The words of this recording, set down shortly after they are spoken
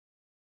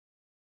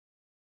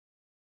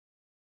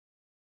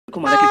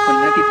அதை கிளிக்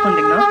பண்ணுங்க. கிளிக்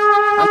பண்ணிட்டீங்கன்னா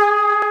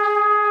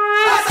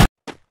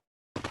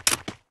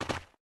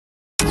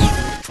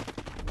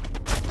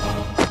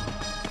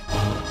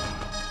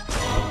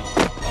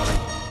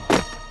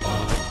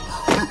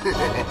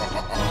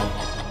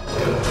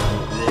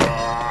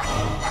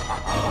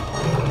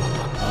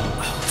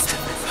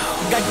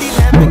ਗੱਡੀ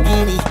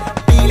ਲੈਂਬੋਰਗਿਨੀ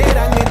ਪੀਲੇ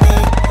ਰੰਗ ਦੀ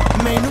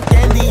ਮੈਨੂੰ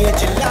ਕਹਿੰਦੀ ਏ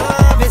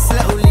ਚਲਾਵੇ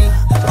ਸਲੋਲੀ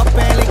ਉਹ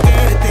ਪਹਿਲੇ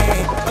ਗੇਅਰ ਤੇ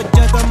ਉਹ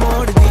ਜਦੋਂ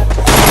ਮੋੜਦੀ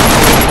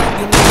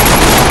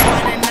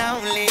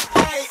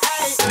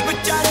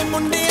ਵਿਚਾਰੇ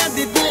ਮੁੰਡਿਆਂ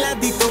ਦੇ ਦਿਲਾਂ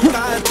ਦੀ ਤੂੰ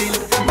ਕਾਤਿਲ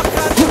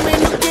ਮੱਕਾ ਤੂੰ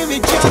ਮੈਨੂੰ ਕਿਵੇਂ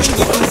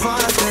ਜਾਵੇਂਗੀ ਤੂੰ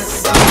ਫਾਸਟ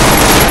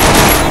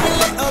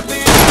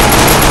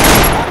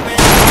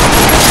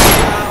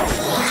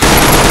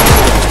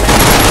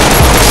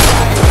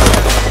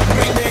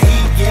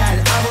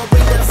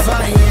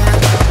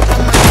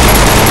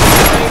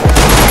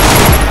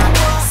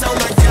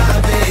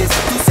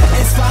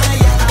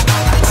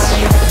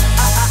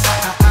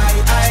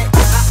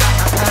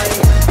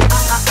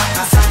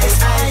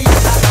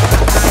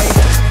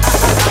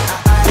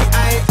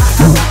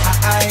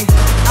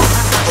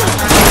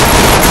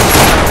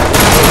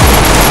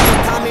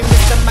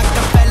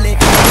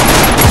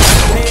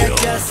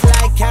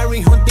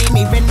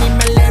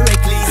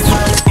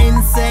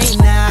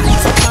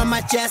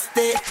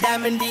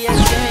diamond the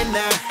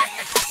antenna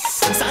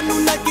ਸਾਨੂੰ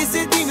ਨਾ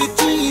ਕਿਸੇ ਦੀ ਵੀ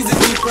ਚੀਜ਼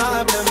ਦੀ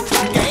ਪ੍ਰੋਬਲਮ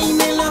ਕਹੀਂ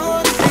ਨੇ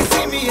ਲਾਹੌਰ ਤੇ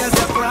see me as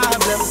a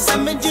problem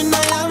ਸਮਝ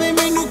ਨਾ ਆਵੇ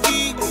ਮੈਨੂੰ ਕੀ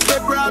the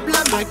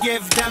problem I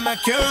give them a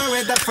cure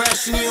with a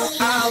fresh new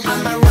album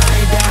I'm a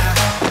rider,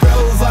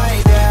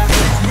 provider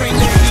bring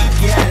the heat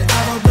girl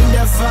I will bring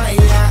the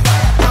fire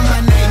I'm a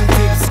name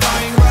tips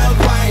going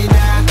worldwide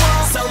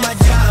so my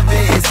job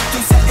is to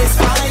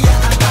satisfy ya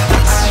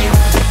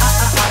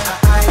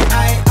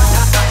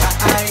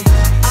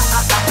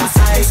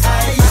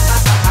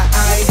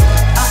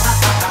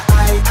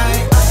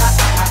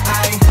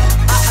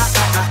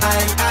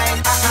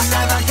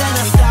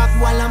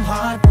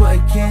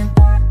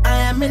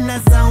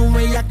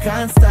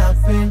can't stop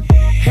it.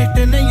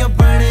 Hitting in your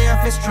body, I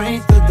feel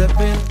straight to the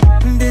pin.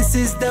 This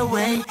is the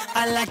way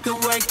I like to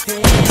work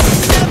things.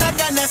 Never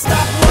gonna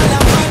stop while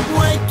I'm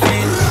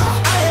working.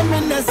 I am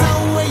in the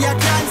zone where you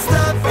can't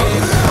stop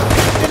it.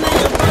 Hitting in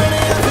your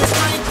body, I feel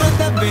straight to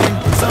the pin.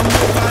 So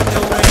move out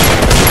the way.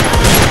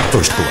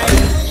 First blood.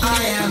 I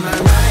am a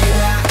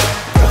rider,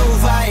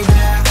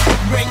 provider.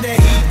 Bring the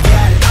heat,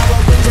 girl. I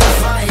will bring the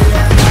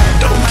fire.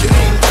 Don't kill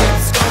me.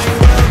 Going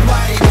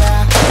worldwide.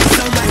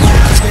 So my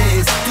job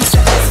is to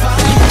satisfy.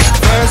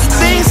 First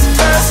things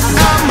first,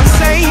 I'ma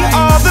say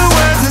all the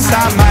words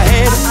inside my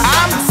head.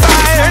 I'm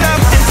fired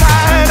up and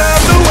tired of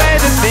the way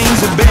that things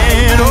have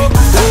been. Oh,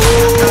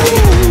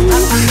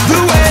 the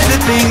way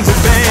that things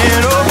have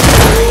been. Oh,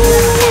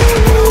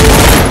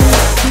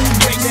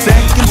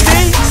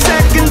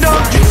 second,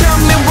 don't you tell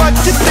me what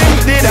you think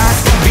that I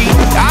could be.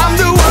 I'm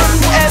the one,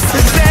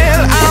 SSL,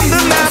 I'm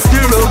the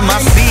master of my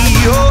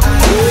CEO.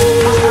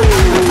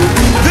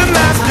 The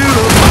master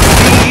of my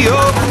CEO.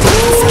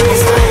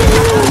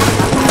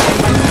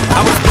 I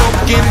was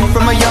broken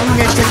from a young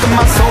age, taking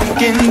my soak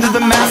into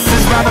the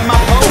masses, writing my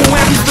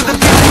poems to the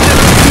people that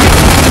I'm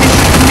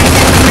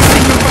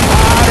from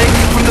heartache,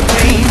 from the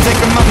pain,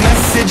 taking my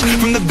message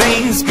from the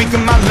veins,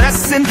 speaking my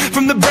lesson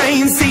from the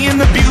brain, seeing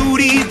the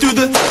beauty through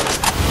the.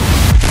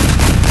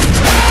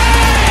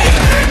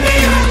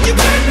 Hey, you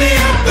burn me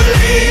up,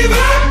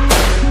 believer,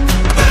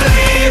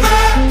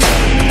 believer.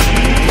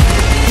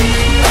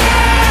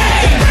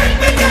 Hey, burn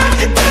me down,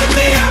 you turn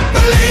me up,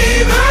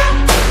 believer.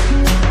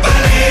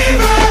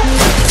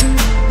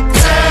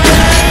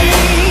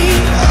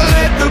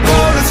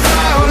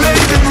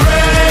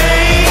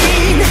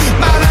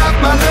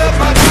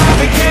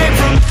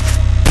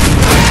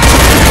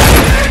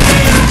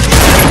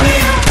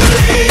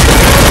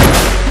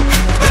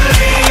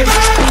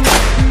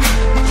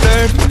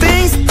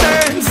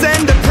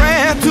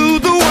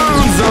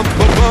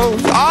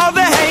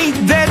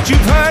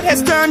 Has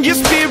turned your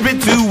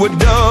spirit to a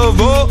dove,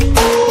 oh,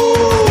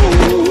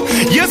 ooh,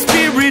 your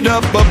spirit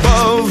up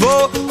above,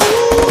 oh,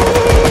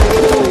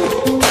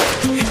 ooh.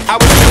 I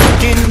was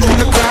looking in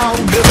the crowd,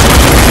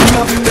 building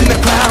up in the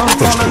cloud,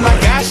 falling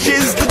like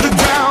ashes to the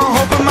ground,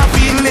 hoping my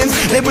feelings,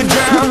 they would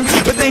drown,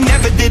 but they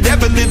never did,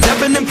 ever lived,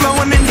 ebbing and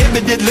flowing,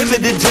 inhibited,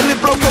 limited, till it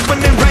broke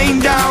open and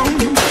rained down,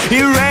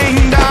 it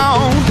rained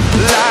down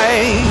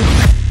like.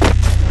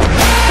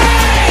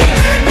 Hey,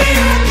 burn me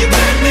up, you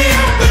burn me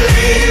up,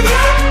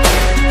 believer.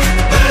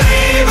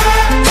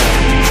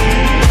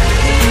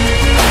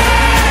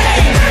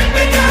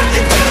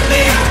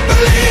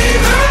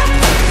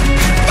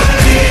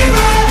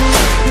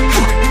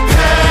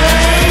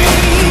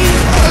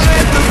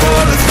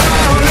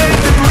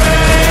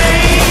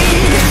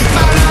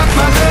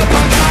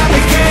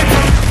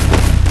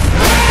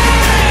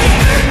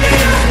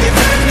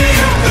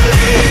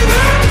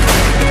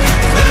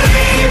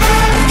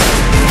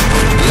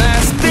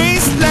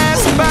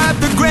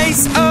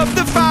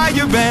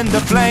 And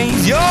the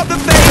flames, you're the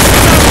face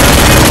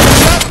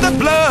of the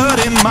blood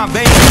in my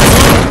veins.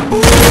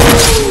 Ooh,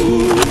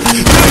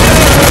 the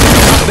blood in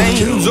my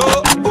veins.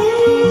 Oh, ooh.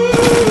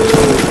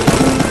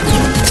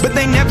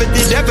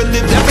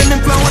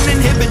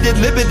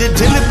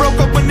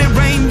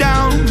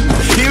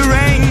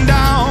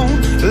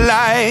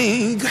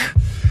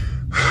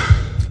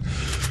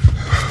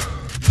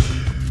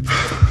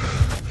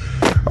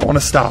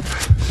 want to stop.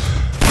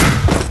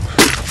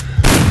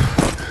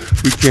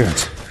 We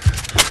can't.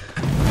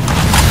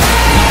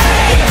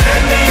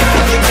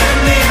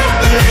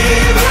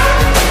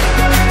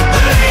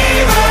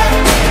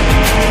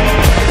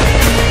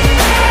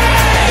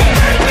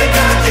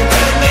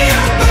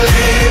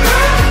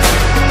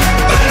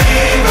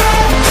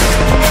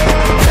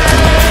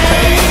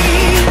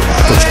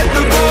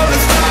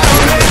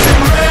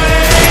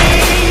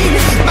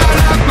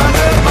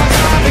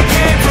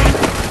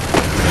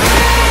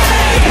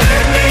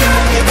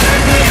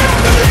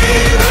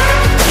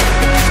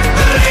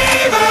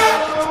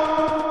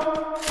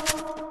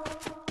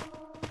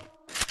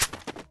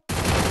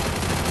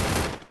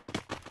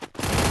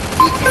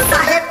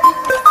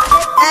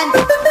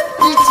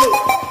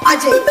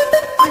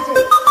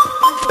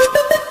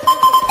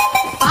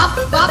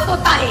 बाप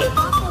होता है,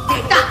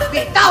 बेटा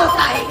बेटा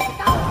होता है।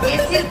 ये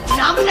सिर्फ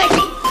नाम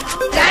नहीं,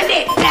 ब्रांड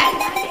है, ब्रांड।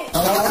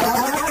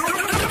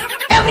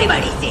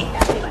 एवरीबॉडी से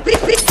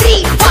free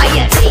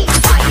fire,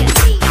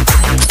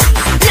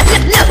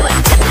 lover,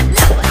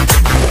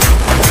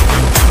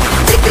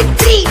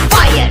 free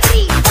fire,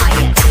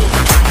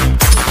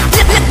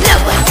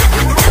 lover.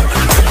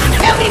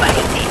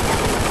 Everybody से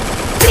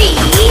फ्री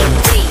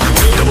फायर।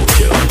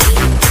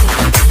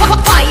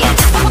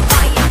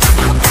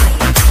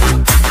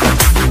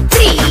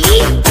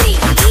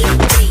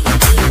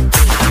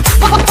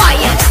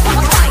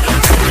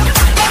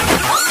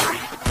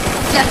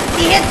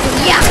 जगती है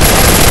दुनिया,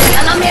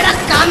 चला मेरा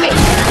काम है।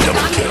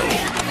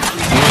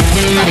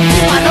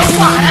 मानो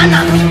को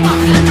हराना।